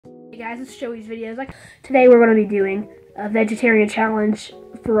guys, it's Joey's Videos. Today we're going to be doing a vegetarian challenge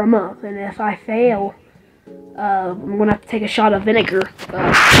for a month, and if I fail, I'm going to have to take a shot of vinegar,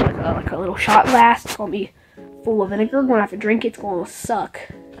 like a little shot glass. It's going to be full of vinegar. When I have to drink it, it's going to suck.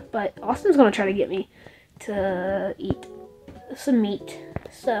 But Austin's going to try to get me to eat some meat.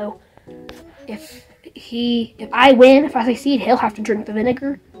 So if I win, if I succeed, he'll have to drink the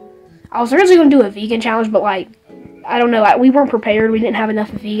vinegar. I was originally going to do a vegan challenge, but I don't know. We weren't prepared. We didn't have enough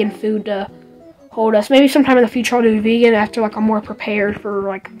vegan food to hold us. Maybe sometime in the future I'll do vegan after I'm more prepared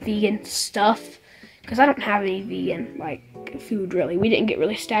for vegan stuff. Because I don't have any vegan food really. We didn't get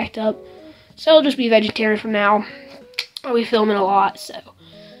really stacked up. So it'll just be vegetarian from now. I'll be filming a lot. So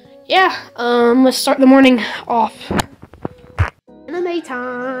yeah, let's start the morning off. Anime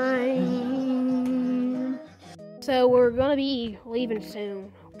time. So we're gonna be leaving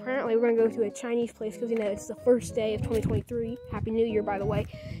soon. Apparently we're gonna go to a Chinese place because it's the first day of 2023. Happy New Year, by the way.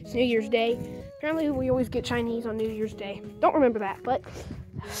 It's New Year's Day. Apparently we always get Chinese on New Year's Day. Don't remember that, but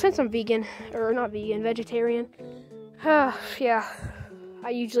since I'm vegan, or not vegan, vegetarian, yeah, I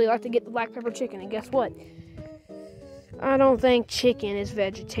usually like to get the black pepper chicken. And guess what? I don't think chicken is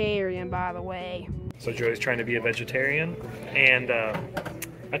vegetarian, by the way. So Joey's trying to be a vegetarian, and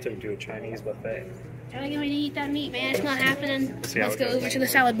I took him to a Chinese buffet. Trying to get me to eat that meat, man. It's not happening. Let's go over to the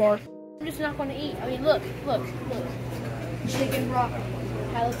salad bar. I'm just not going to eat. I mean, look. Chicken broccoli,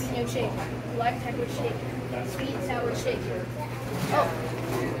 jalapeno chicken, black pepper chicken, sweet and sour chicken. Oh,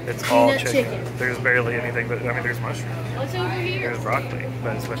 it's all peanut chicken. There's barely anything, but there's mushrooms. What's over here? There's broccoli,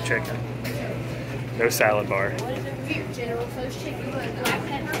 but it's with chicken. No salad bar. What is over here? General Tso's chicken, black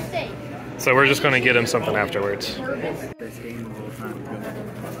pepper steak. So we're just going to get him something afterwards.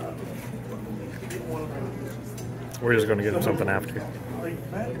 We're just going to get him something after.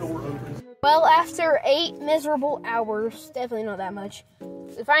 Well, after 8 miserable hours, definitely not that much,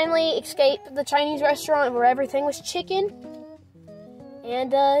 we finally escaped the Chinese restaurant where everything was chicken.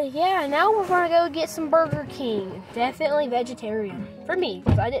 And, yeah, now we're going to go get some Burger King. Definitely vegetarian. For me,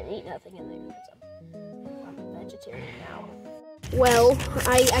 because I didn't eat nothing in there. So I'm vegetarian now. Well,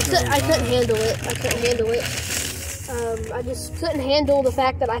 I couldn't handle it. I just couldn't handle the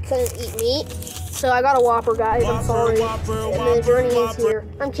fact that I couldn't eat meat. So I got a Whopper, guys. I'm sorry. And then Bernie is here.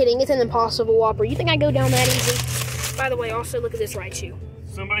 I'm kidding. It's an Impossible Whopper. You think I go down that easy? By the way, also look at this right shoe.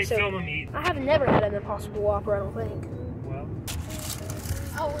 Somebody film him eat. I have never had an Impossible Whopper, I don't think. Well.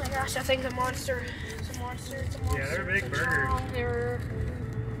 Oh my gosh, that thing's a monster. It's a monster. It's a monster. Yeah, they're big burgers.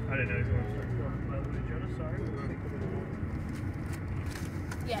 I didn't know he was going to start.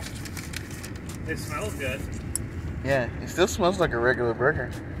 Yeah. It smells good. Yeah, it still smells like a regular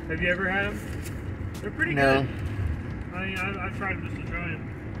burger. Have you ever had them? They're pretty good. I mean, I've tried them just to try them.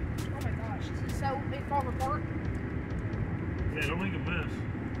 Oh my gosh, is it so big fall apart? Yeah, don't make a mess.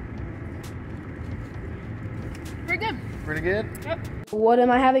 Pretty good. Pretty good? Yep. What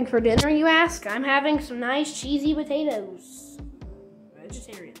am I having for dinner, you ask? I'm having some nice cheesy potatoes.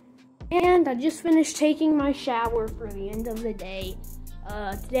 Vegetarian. And I just finished taking my shower for the end of the day.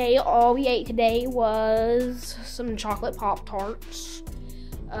 Today, all we ate today was some chocolate Pop-Tarts.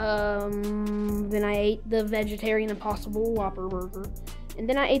 Then I ate the vegetarian Impossible Whopper burger. And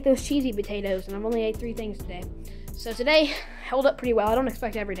then I ate those cheesy potatoes, and I've only ate 3 things today. So today held up pretty well. I don't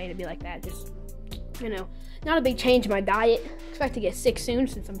expect every day to be like that. Just, not a big change in my diet. Expect to get sick soon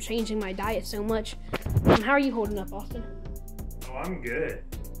since I'm changing my diet so much. How are you holding up, Austin? Oh, I'm good.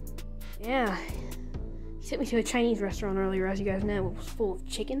 Yeah. He took me to a Chinese restaurant earlier, as you guys know. It was full of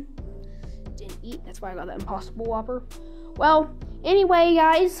chicken. Didn't eat. That's why I got that Impossible Whopper. Well, anyway,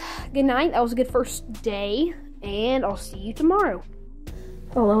 guys, good night. That was a good first day, and I'll see you tomorrow.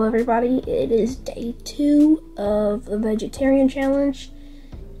 Hello, everybody. It is day 2 of the vegetarian challenge.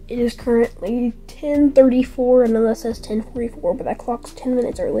 It is currently 10:34. I know that says 10:44, but that clock's 10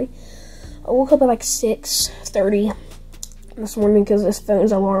 minutes early. I woke up at 6:30 this morning because this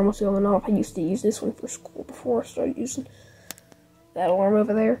phone's alarm was going off. I used to use this one for school before I started using that alarm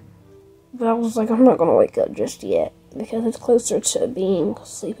over there. But I was like, I'm not going to wake up just yet because it's closer to being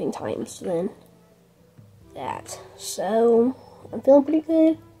sleeping times than that. So, I'm feeling pretty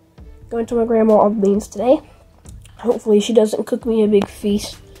good. Going to my grandma Beans today. Hopefully she doesn't cook me a big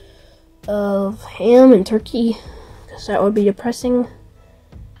feast of ham and turkey because that would be depressing.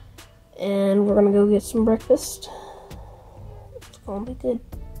 And we're going to go get some breakfast. It's going to be good.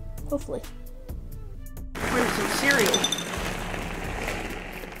 Hopefully. Want some cereal.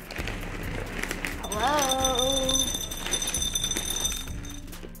 Hello.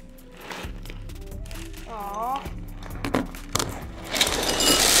 Aww.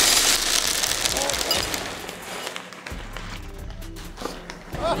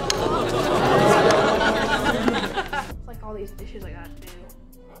 It's like all these dishes I gotta do.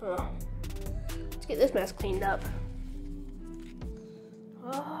 Let's get this mess cleaned up.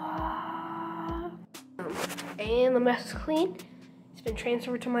 And the mess is clean. It's been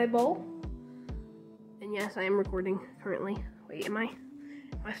transferred to my bowl. And yes, I am recording currently. Wait, am I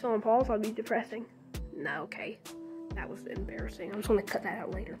still on pause? That'd be depressing. No, okay. That was embarrassing. I'm just gonna cut that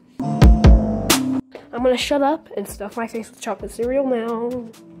out later. I'm gonna shut up and stuff my face with chocolate cereal now.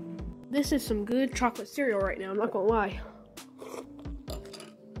 This is some good chocolate cereal right now, I'm not gonna lie.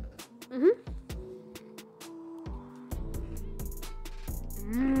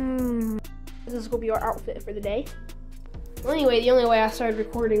 This is gonna be our outfit for the day. Well, anyway, the only way I started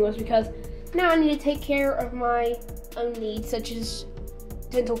recording was because now I need to take care of my own needs, such as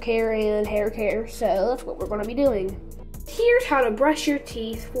dental care and hair care, so that's what we're gonna be doing. Here's how to brush your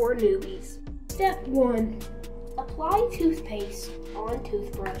teeth for newbies. Step 1, apply toothpaste on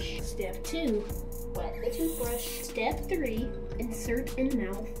toothbrush. Step 2, wet the toothbrush. Step 3, insert in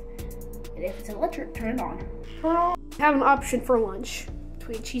mouth. And if it's electric, turn it on. I have an option for lunch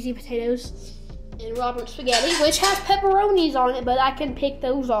between cheesy potatoes and Robert spaghetti, which has pepperonis on it, but I can pick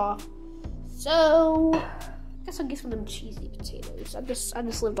those off. So, I guess I'll get some of them cheesy potatoes. I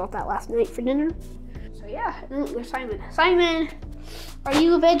just lived off that last night for dinner. So yeah, there's Simon. Simon, are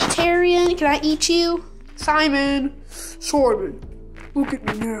you a vegetarian? Can I eat you? Simon, look at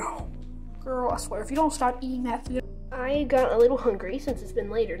me now. Girl, I swear, if you don't stop eating that food. I got a little hungry since it's been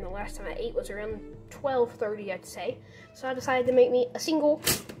later, and the last time I ate was around 12:30, I'd say. So I decided to make me a single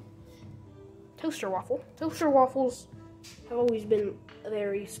toaster waffle. Toaster waffles have always been a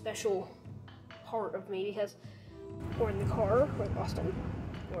very special part of me because we're in the car, we're in Boston.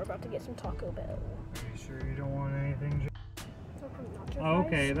 We're about to get some Taco Bell. Are you sure you don't want anything? Oh,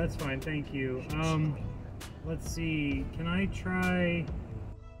 okay, that's fine, thank you. Let's see, can I try?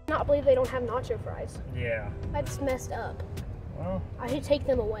 I not believe they don't have nacho fries. Yeah. That's messed up. Well, I should take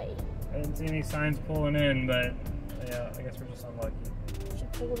them away. I didn't see any signs pulling in, but yeah, I guess we're just unlucky. I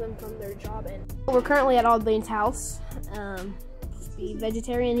should pull them from their job in. We're currently at Old Lane's house. Be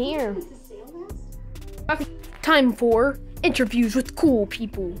vegetarian here. Time for interviews with cool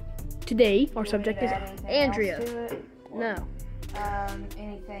people. Today, our subject is Andrea. No.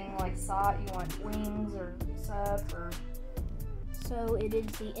 Anything like salt? You want wings or sub or? So it is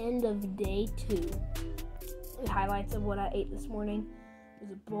the end of day 2. The highlights of what I ate this morning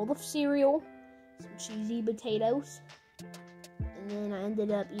was a bowl of cereal, some cheesy potatoes, and then I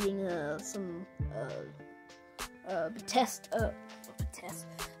ended up eating a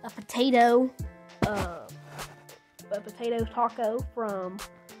potato taco from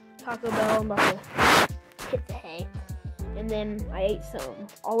Taco Bell. I'm about to hit the hay. And then I ate some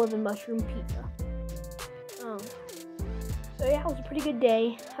olive and mushroom pizza. So yeah, it was a pretty good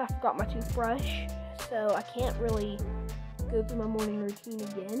day. I forgot my toothbrush, so I can't really go through my morning routine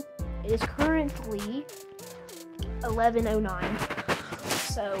again. It is currently 11:09,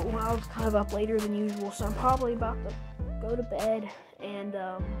 so I was kind of up later than usual, so I'm probably about to go to bed. And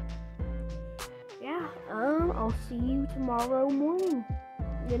yeah, I'll see you tomorrow morning.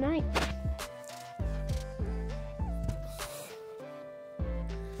 Good night.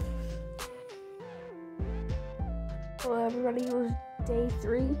 Hello everybody, it was day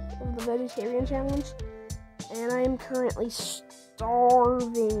 3 of the vegetarian challenge, and I am currently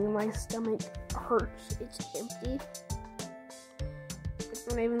starving. My stomach hurts, it's empty. It's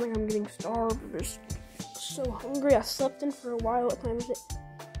not even like I'm getting starved, I'm just so hungry. I slept in for a while. What time is it?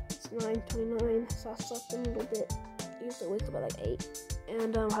 It's 9:29, so I slept in a little bit. I usually wake up at like 8.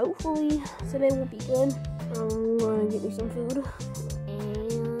 And hopefully today will be good. I'm gonna get me some food,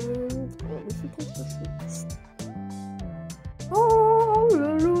 and let me see toaster sweets.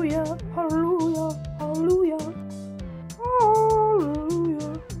 Hallelujah, hallelujah, hallelujah,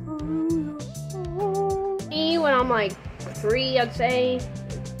 hallelujah, hallelujah. Me when I'm like 3, I'd say,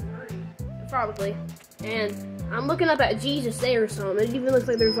 probably. And I'm looking up at Jesus there or something. It even looks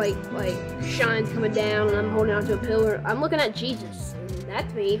like there's like shines coming down, and I'm holding onto a pillar. I'm looking at Jesus.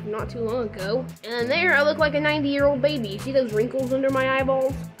 That's me from not too long ago. And then there, I look like a 90-year-old baby. You see those wrinkles under my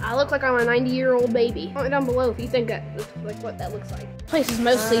eyeballs? I look like I'm a 90-year-old baby. Comment down below if you think that's like what that looks like. This place is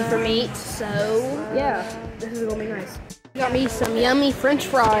mostly for meat, so yeah, this is gonna be nice. Got me some yummy French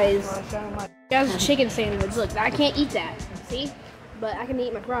fries. Got a chicken sandwich. Look, I can't eat that. See? But I can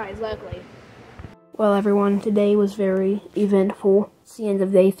eat my fries, luckily. Well, everyone, today was very eventful. It's the end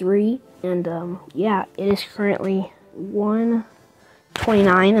of day 3, and yeah, it is currently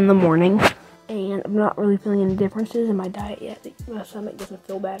 1:29 in the morning, and I'm not really feeling any differences in my diet yet. My stomach doesn't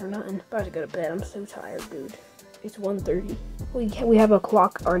feel bad or nothing. I'm about to go to bed. I'm so tired, dude. It's 1:30. We have a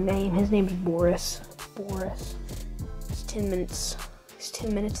clock, our name. His name's Boris. Boris. It's 10 minutes. He's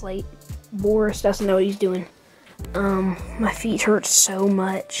 10 minutes late. Boris doesn't know what he's doing. My feet hurt so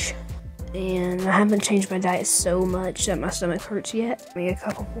much. And I haven't changed my diet so much that my stomach hurts yet. Make a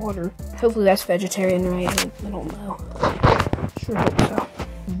cup of water. Hopefully that's vegetarian, right? I don't know. Sure hope so.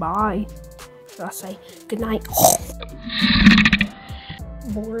 Bye. Should I say good night?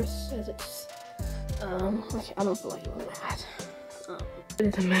 Boris says it's, I don't feel like doing that.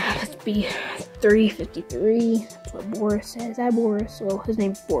 It doesn't matter. Let's be 3:53. That's what Boris says. Hi, Boris. Well, his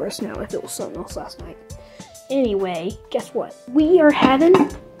name's Boris now. If it was something else last night. Anyway, guess what? We are having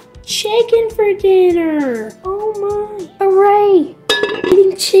chicken for dinner. Oh my. Hooray.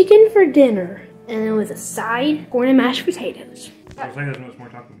 Eating chicken for dinner. And then with a side, corn and mashed potatoes. I was thinking there's much more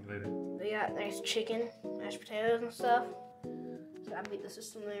talking later. We got nice chicken, mashed potatoes and stuff. So I beat the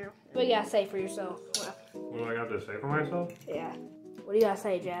system there. What do you gotta say for yourself? What do I got to say for myself? Yeah. What do you gotta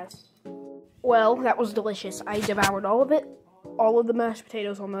say, Jazz? Well, that was delicious. I devoured all of it. All of the mashed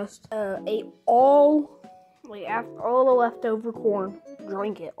potatoes almost. Ate all the leftover corn.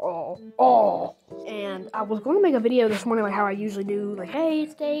 Drank it all. And I was going to make a video this morning like how I usually do. Like, hey,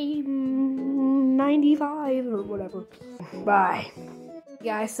 it's day 95 or whatever. Bye.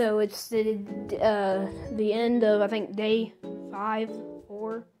 Guys, so it's the end of, I think, day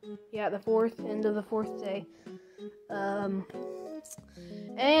 4. Yeah, the end of the 4th day.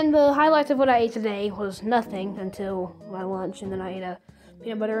 And the highlights of what I ate today was nothing until my lunch, and then I ate a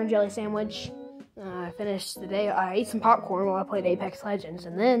peanut butter and jelly sandwich. I finished the day, I ate some popcorn while I played Apex Legends,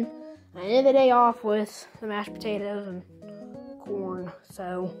 and then I ended the day off with the mashed potatoes and corn.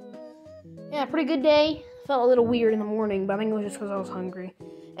 So, yeah, pretty good day. Felt a little weird in the morning, but I think it was just because I was hungry.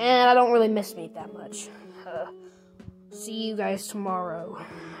 And I don't really miss meat that much. See you guys tomorrow.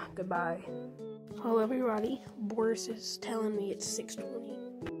 Goodbye. Hello everybody. Boris is telling me it's 6:20.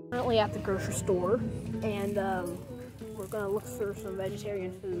 Currently at the grocery store, and we're gonna look for some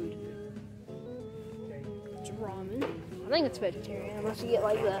vegetarian food. It's ramen. I think it's vegetarian. I must get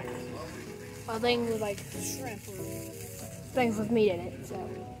like a thing with like shrimp or things with meat in it. So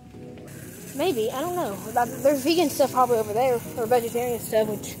maybe, I don't know. There's vegan stuff probably over there, or vegetarian stuff,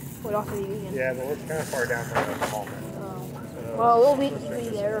 which would also be vegan. Yeah, but we're kind of far down from it at the moment. Well, we'll be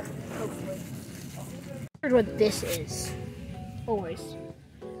there, hopefully. Here's what this is. Always.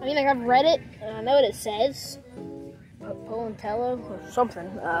 I mean, like, I've read it, and I know what it says. Polentello or something.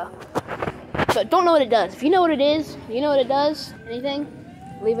 But don't know what it does. If you know what it is, you know what it does, anything,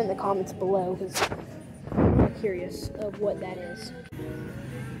 leave it in the comments below, because I'm really curious of what that is.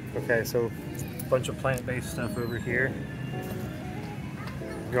 Okay, so a bunch of plant-based stuff over here.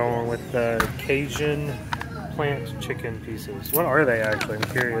 Going with the Cajun plant chicken pieces. What are they actually? I'm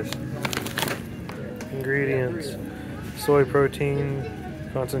curious. Ingredients: soy protein,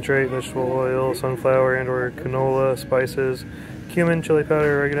 concentrate, vegetable oil, sunflower and/or canola, spices, cumin, chili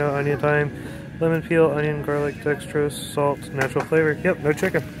powder, oregano, onion, thyme, lemon peel, onion, garlic, dextrose, salt, natural flavor. Yep, no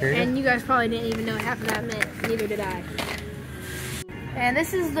chicken. Here you go. You guys probably didn't even know what half of that meant. Neither did I. And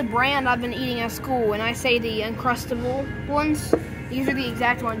this is the brand I've been eating at school. When I say the Uncrustable ones, these are the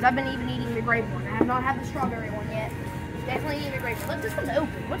exact ones. I've been even eating the grape one. I have not had the strawberry one yet. Definitely eating the grape one. Look, this one's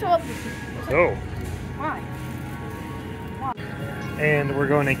open. What's up with this? Oh. Why? And we're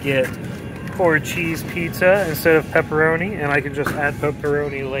going to get 4 cheese pizza instead of pepperoni, and I can just add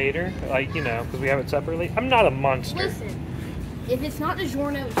pepperoni later, like, you know, because we have it separately. I'm not a monster. Listen, if it's not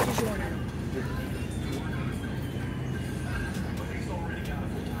DiGiorno, it's DiGiorno.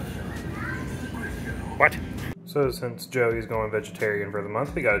 What? So since Joey's going vegetarian for the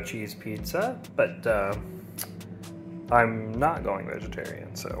month, we got a cheese pizza, but I'm not going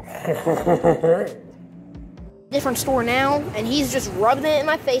vegetarian, so. Different store now, and he's just rubbing it in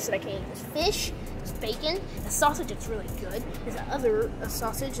my face that I can't eat. There's fish, there's bacon, the sausage that's really good. There's other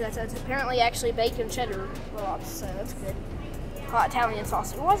sausage that's apparently actually bacon cheddar lots, so that's good. Italian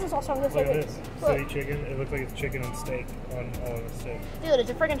sausage. Why is this also on this? Look at this. Steak chicken. It looks like it's chicken and steak on all of the steak. Dude, it's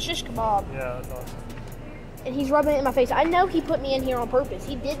a freaking shish kebab. Yeah, that's awesome. And he's rubbing it in my face. I know he put me in here on purpose.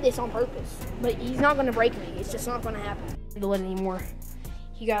 He did this on purpose. But he's not going to break me. It's just not going to happen. I can't handle it anymore.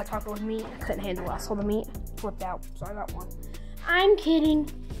 He got a taco with meat. I couldn't handle it. I saw the meat. Flipped out. So I got one. I'm kidding.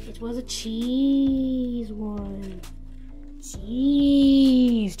 It was a cheese one.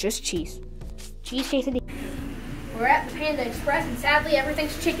 Cheese. Just cheese. Cheese quesadilla. We're at the Panda Express, and sadly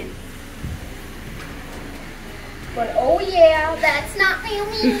everything's chicken. But oh yeah, that's not real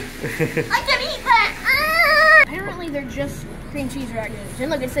meat. I can eat that. Apparently they're just cream cheese ragues. And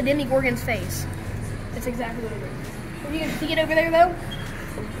look, it's the Demogorgon's face. That's exactly what it is. What, you can see it over there though?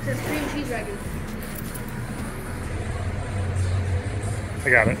 It says cream cheese ragu. I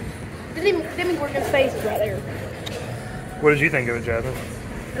got it. Demi Gorgon's face is right there. What did you think of it, Jasmine?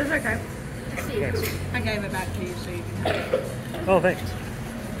 It was okay. Let's see. Thanks. I gave it back to you so you can have it. Oh, thanks.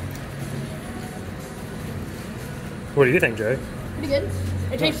 What do you think, Jay? Pretty good.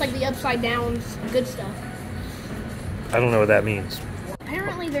 It tastes like the upside down good stuff. I don't know what that means.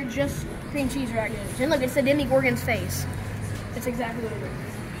 Apparently they're just cream cheese ragues. And look, it's the Demi Gorgon's face. That's exactly what it is.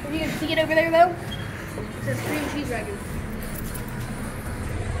 Can you guys see it over there though? It says cream cheese ragu.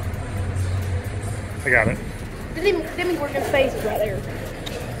 I got it. Demi Gorgon's face is right there.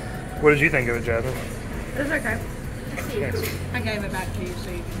 What did you think of it, Jasmine? It was okay. Let's see. Thanks. I gave it back to you so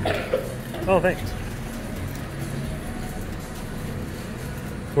you can have it. Oh, thanks.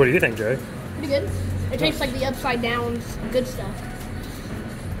 What do you think, Jay? Pretty good. It tastes like the upside down good stuff.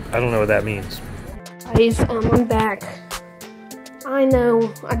 I don't know what that means. Guys, I'm back. I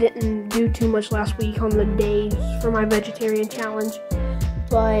know I didn't do too much last week on the days for my vegetarian challenge,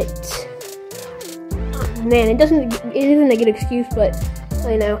 but man, it isn't a good excuse, but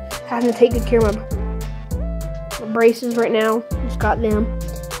you know, having to take good care of my braces right now. Just got them.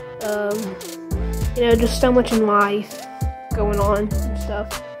 You know, just so much in life going on and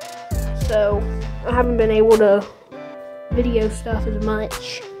stuff. So I haven't been able to video stuff as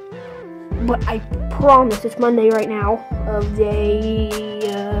much. But I promise it's Monday right now of day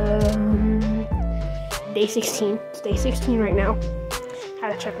 16. It's day 16 right now.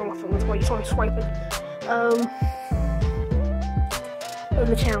 Had to check on my phone. That's why you saw me swiping. Of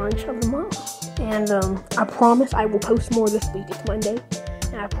the challenge of the month. And I promise I will post more this week. It's Monday.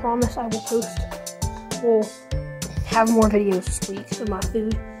 And I promise I will have more videos this week of my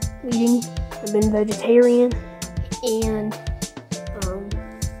food eating. I've been vegetarian. And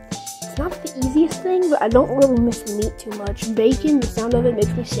it's not the easiest thing, but I don't really miss meat too much. Bacon, the sound of it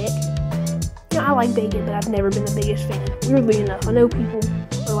makes me sick. You know, I like bacon, but I've never been the biggest fan. Weirdly enough, I know people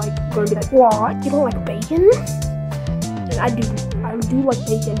are like going to be like, "What? You don't like bacon?" And I do like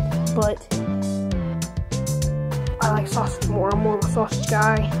bacon, but I like sausage more. I'm more of a sausage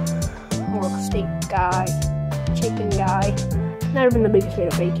guy, more of a steak guy, chicken guy. Never been the biggest fan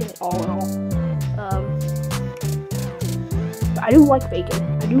of bacon at all. But I do like bacon.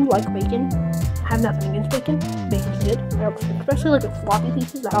 I have nothing against bacon. Bacon's good. Especially like the floppy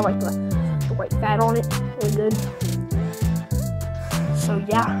pieces that have like the white fat on it. Really good. So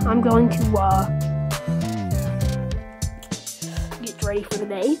yeah, I'm going to get ready for the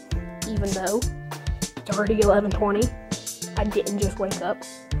day, even though it's already 11:20. I didn't just wake up.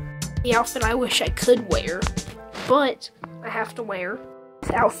 The outfit I wish I could wear, but I have to wear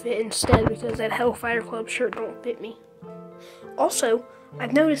this outfit instead because that Hellfire Club shirt don't fit me. Also,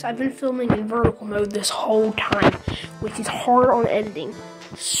 I've noticed I've been filming in vertical mode this whole time, which is hard on editing.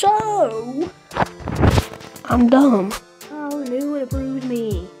 So, I'm dumb. Oh, new and approved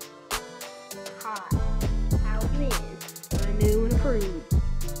me. Hi, how it is. I'm new and approved.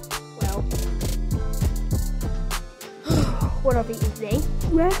 Well, what have I eaten today,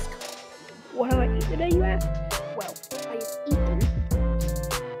 you ask? What have I eaten today, you ask? Well, I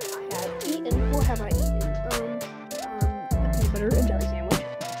have eaten, what have I eaten? A peanut butter and jelly sandwich.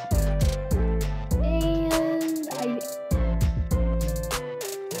 And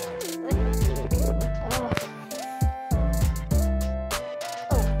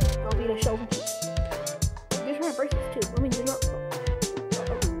I'll be in a shelf. These are my bracelets too. I mean, they're not.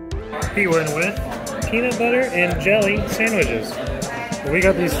 He went with peanut butter and jelly sandwiches. We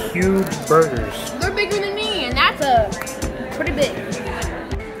got these huge burgers. They're bigger than me, and that's pretty big.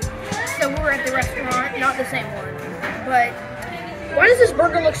 So we're at the restaurant, not the same one, but why does this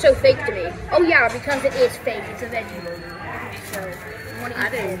burger look so fake to me? Oh yeah, because it is fake. It's a veggie burger. So I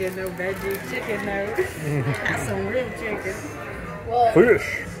didn't get no veggie chicken though. That's some real chicken. Well,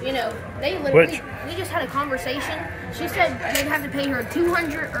 Fish. you know, they literally, we just had a conversation. She said they'd have to pay her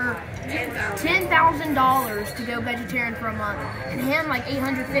 $200 or $10,000 to go vegetarian for a month, and him like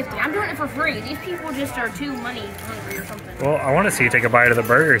 $850. I'm doing it for free. These people just are too money hungry or something. Well, I want to see you take a bite of the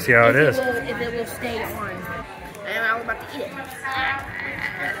burger, see how it is. If it will stay on. And I was about to eat it.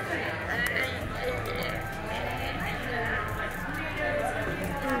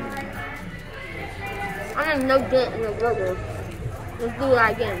 I have no dent in the burger. Let's do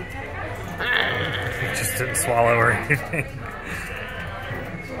that again. It just didn't swallow or anything.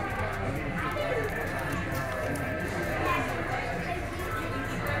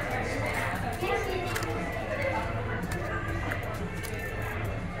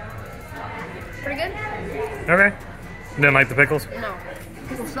 Pretty good? Okay. Didn't like the pickles? No.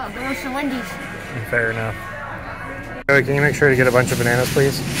 People suck. There was some Wendy's. Fair enough. Joey, can you make sure to get a bunch of bananas,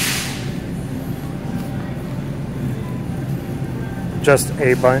 please? Just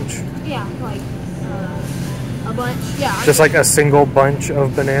a bunch? Yeah, like a bunch. Yeah. Just like a single bunch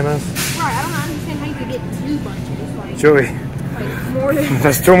of bananas? Right, I don't understand how you could get 2 bunches. Like, Joey. like more than.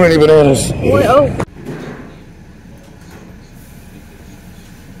 That's too many bananas. Oh.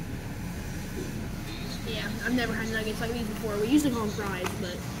 Yeah, I've never had nuggets like these before. We usually call them fries,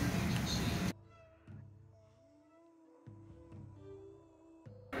 but.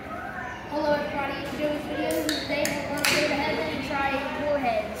 Hello everybody, it's Joey's Videos, and today we're going to go to heaven and try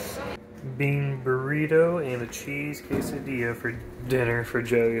warheads. Bean burrito and a cheese quesadilla for dinner for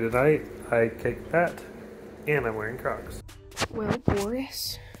Joey tonight. I take that, and I'm wearing Crocs. Well,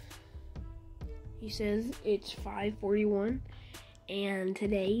 Boris, he says it's 5:41, and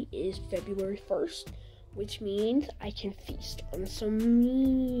today is February 1st, which means I can feast on some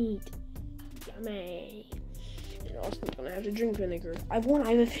meat. Yummy. And also, I'm gonna have to drink vinegar. I've won.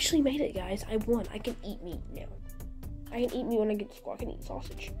 I've officially made it, guys. I won. I can eat meat now. I can eat meat when I get to school. I can eat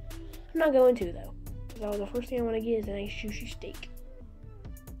sausage. I'm not going to, though, because the first thing I want to get is a nice sushi steak.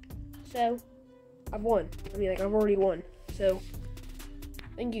 So, I've won. I mean, like, I've already won. So,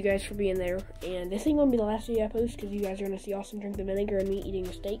 thank you guys for being there. And this ain't gonna be the last video I post, because you guys are gonna see Austin drink the vinegar and me eating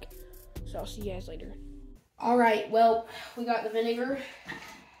the steak. So, I'll see you guys later. Alright, well, we got the vinegar.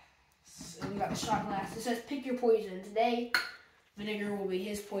 And we got the shot glass. It says pick your poison. Today, vinegar will be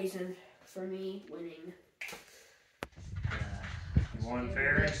his poison for me winning. You won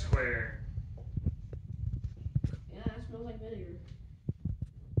fair and square. Yeah, that smells like vinegar.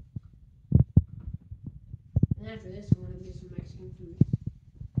 And after this, I'm going to get some Mexican food.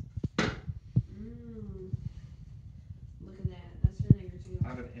 Look at that. That's vinegar too. I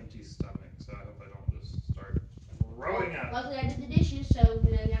have an empty stomach, so I hope I don't just start throwing up. Luckily, I did the dishes, so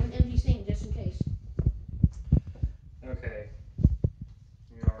you have an empty sink just in case. Okay.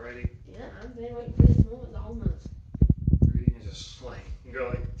 You all ready? Yeah, I've been waiting for this moment the whole month. 3 and just like you go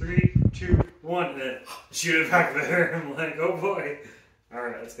like 3, 2, 1, and then shoot it back there. I'm like, oh boy. All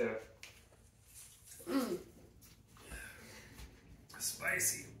right, let's go.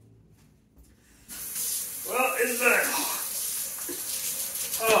 Spicy. Well, it's better.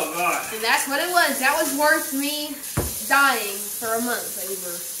 Oh god. And that's what it was. That was worth me dying for a month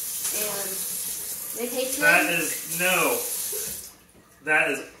over. And they taste That good. is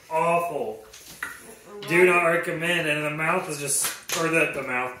that is awful. Do not recommend. And the mouth is just, or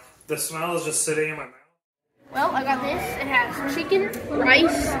the smell is just sitting in my mouth. Well, I got this. It has chicken,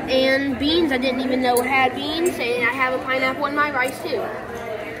 rice, and beans. I didn't even know it had beans, and I have a pineapple in my rice too.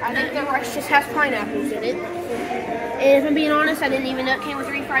 I think the rice just has pineapples in it. And if I'm being honest, I didn't even know it came with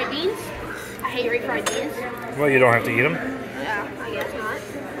refried beans. I hate refried beans. Well, you don't have to eat them. Yeah, I guess not.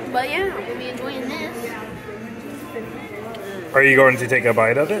 But yeah, I'm gonna be enjoying this. Are you going to take a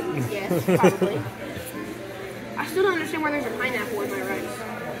bite of it? Yes, probably. I still don't understand why there's a pineapple in my rice.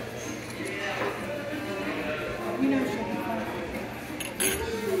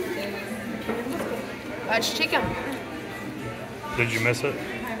 That's chicken. Did you miss it?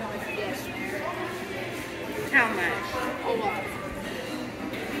 Yes. How much? A lot.